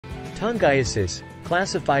Tungiasis,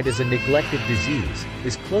 classified as a neglected disease,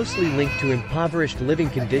 is closely linked to impoverished living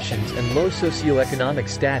conditions and low socioeconomic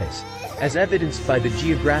status, as evidenced by the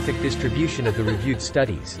geographic distribution of the reviewed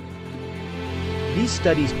studies. These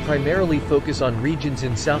studies primarily focus on regions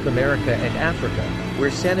in South America and Africa, where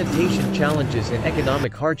sanitation challenges and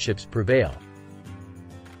economic hardships prevail.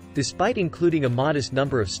 Despite including a modest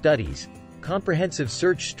number of studies, comprehensive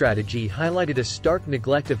search strategy highlighted a stark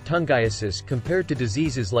neglect of Tungiasis compared to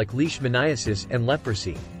diseases like leishmaniasis and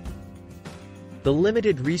leprosy. The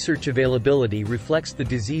limited research availability reflects the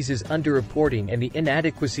disease's underreporting and the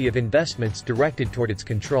inadequacy of investments directed toward its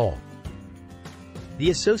control. The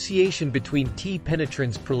association between T.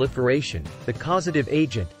 penetrans proliferation, the causative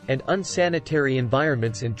agent, and unsanitary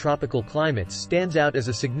environments in tropical climates stands out as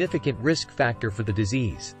a significant risk factor for the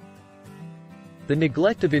disease. The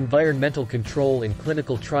neglect of environmental control in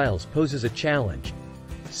clinical trials poses a challenge.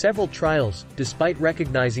 Several trials, despite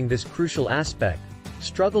recognizing this crucial aspect,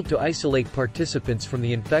 struggled to isolate participants from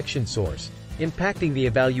the infection source, impacting the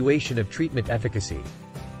evaluation of treatment efficacy.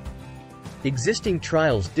 Existing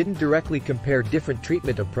trials didn't directly compare different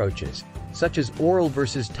treatment approaches, such as oral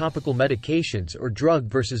versus topical medications or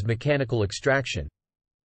drug versus mechanical extraction.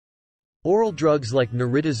 Oral drugs like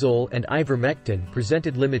neritisol and ivermectin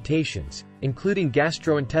presented limitations, including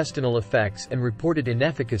gastrointestinal effects and reported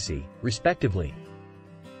inefficacy, respectively.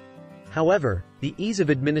 However, the ease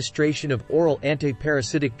of administration of oral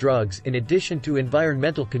antiparasitic drugs in addition to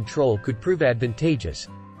environmental control could prove advantageous,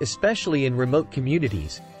 especially in remote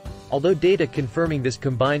communities, although data confirming this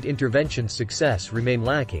combined intervention's success remain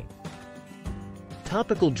lacking.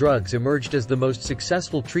 Topical drugs emerged as the most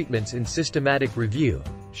successful treatments in systematic review,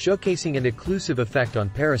 showcasing an occlusive effect on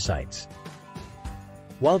parasites.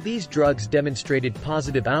 While these drugs demonstrated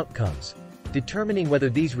positive outcomes, determining whether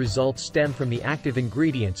these results stem from the active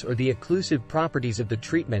ingredients or the occlusive properties of the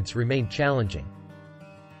treatments remained challenging.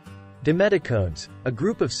 Dimeticones, a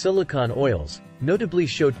group of silicone oils, notably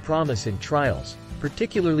showed promise in trials,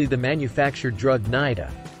 particularly the manufactured drug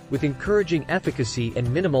Nida, with encouraging efficacy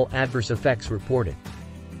and minimal adverse effects reported.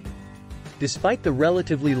 Despite the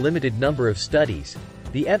relatively limited number of studies,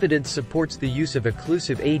 the evidence supports the use of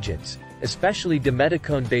occlusive agents, especially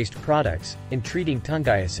dimeticone-based products, in treating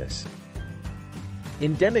Tungiasis.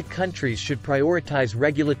 Endemic countries should prioritize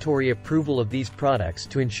regulatory approval of these products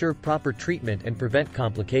to ensure proper treatment and prevent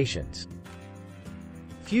complications.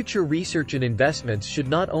 Future research and investments should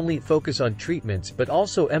not only focus on treatments but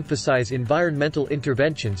also emphasize environmental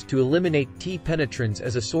interventions to eliminate T. penetrans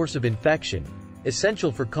as a source of infection,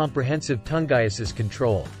 essential for comprehensive Tungiasis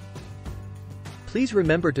control. Please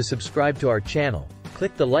remember to subscribe to our channel,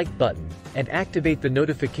 click the like button, and activate the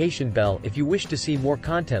notification bell if you wish to see more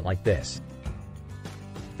content like this.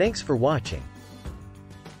 Thanks for watching.